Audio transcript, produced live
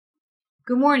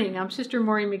Good morning. I'm Sister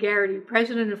Maureen McGarrity,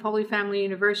 President of Holy Family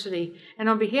University, and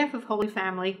on behalf of Holy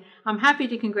Family, I'm happy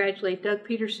to congratulate Doug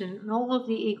Peterson and all of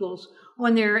the Eagles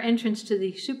on their entrance to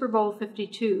the Super Bowl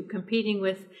 52, competing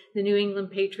with the New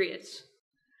England Patriots.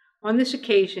 On this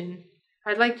occasion,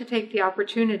 I'd like to take the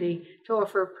opportunity to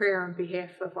offer a prayer on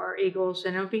behalf of our Eagles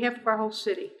and on behalf of our whole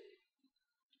city.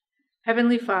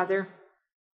 Heavenly Father,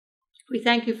 we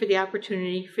thank you for the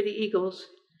opportunity for the Eagles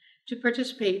to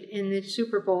participate in the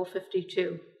Super Bowl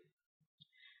 52.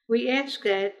 We ask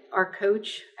that our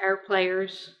coach, our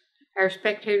players, our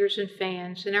spectators and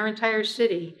fans, and our entire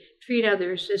city treat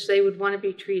others as they would want to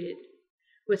be treated,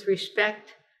 with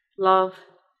respect, love,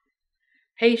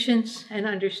 patience, and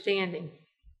understanding.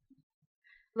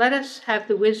 Let us have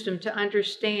the wisdom to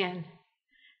understand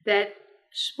that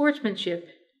sportsmanship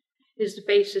is the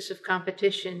basis of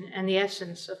competition and the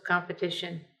essence of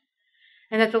competition,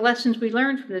 and that the lessons we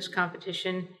learn from this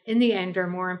competition, in the end, are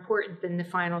more important than the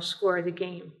final score of the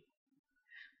game.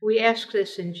 We ask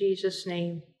this in Jesus'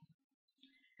 name.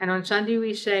 And on Sunday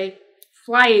we say,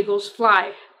 "Fly, Eagles,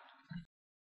 fly."